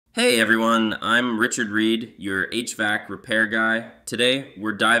Hey everyone, I'm Richard Reed, your HVAC repair guy. Today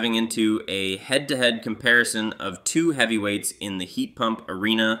we're diving into a head-to-head comparison of two heavyweights in the heat pump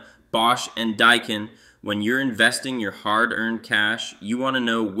arena, Bosch and Daikin. When you're investing your hard-earned cash, you want to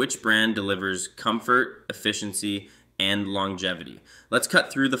know which brand delivers comfort, efficiency, and longevity. Let's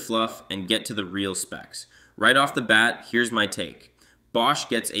cut through the fluff and get to the real specs. Right off the bat, here's my take. Bosch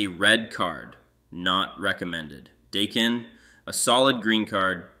gets a red card, not recommended. Daikin, a solid green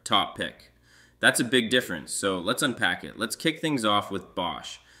card, top pick. That's a big difference, so let's unpack it. Let's kick things off with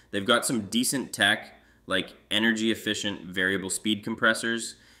Bosch. They've got some decent tech, like energy efficient variable speed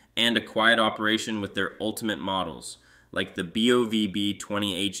compressors, and a quiet operation with their ultimate models, like the BOVB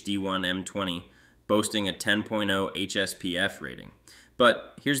 20HD1 M20, boasting a 10.0 HSPF rating.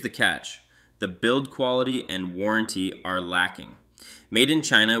 But here's the catch. The build quality and warranty are lacking. Made in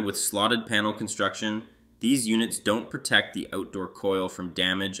China with slotted panel construction, these units don't protect the outdoor coil from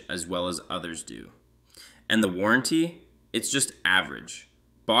damage as well as others do. And the warranty? It's just average.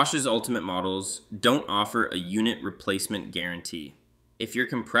 Bosch's Ultimate models don't offer a unit replacement guarantee. If your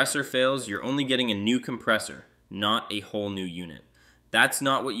compressor fails, you're only getting a new compressor, not a whole new unit. That's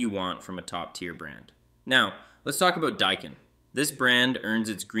not what you want from a top tier brand. Now, let's talk about Daikin. This brand earns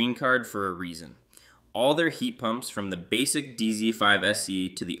its green card for a reason. All their heat pumps, from the basic DZ5 SE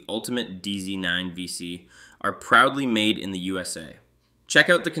to the ultimate DZ9 VC, are proudly made in the USA. Check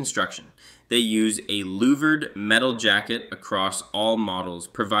out the construction. They use a louvered metal jacket across all models,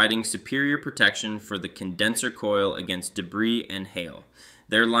 providing superior protection for the condenser coil against debris and hail.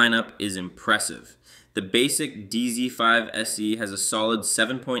 Their lineup is impressive. The basic DZ5 SE has a solid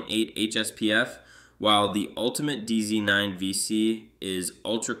 7.8 HSPF, while the Ultimate DZ9 VC is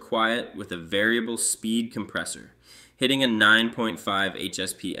ultra quiet with a variable speed compressor, hitting a 9.5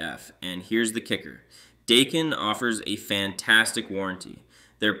 HSPF. And here's the kicker. Daikin offers a fantastic warranty.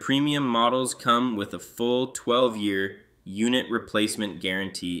 Their premium models come with a full 12-year unit replacement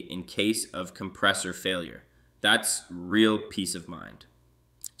guarantee in case of compressor failure. That's real peace of mind.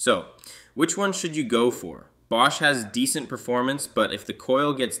 So, which one should you go for? Bosch has decent performance, but if the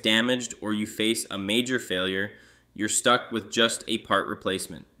coil gets damaged or you face a major failure, you're stuck with just a part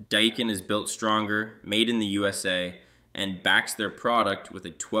replacement. Daikin is built stronger, made in the USA, and backs their product with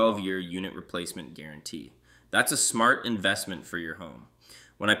a 12-year unit replacement guarantee. That's a smart investment for your home.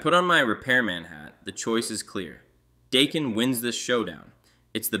 When I put on my repairman hat, the choice is clear. Daikin wins this showdown.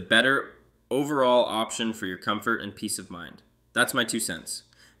 It's the better overall option for your comfort and peace of mind. That's my 2 cents.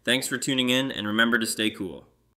 Thanks for tuning in, and remember to stay cool.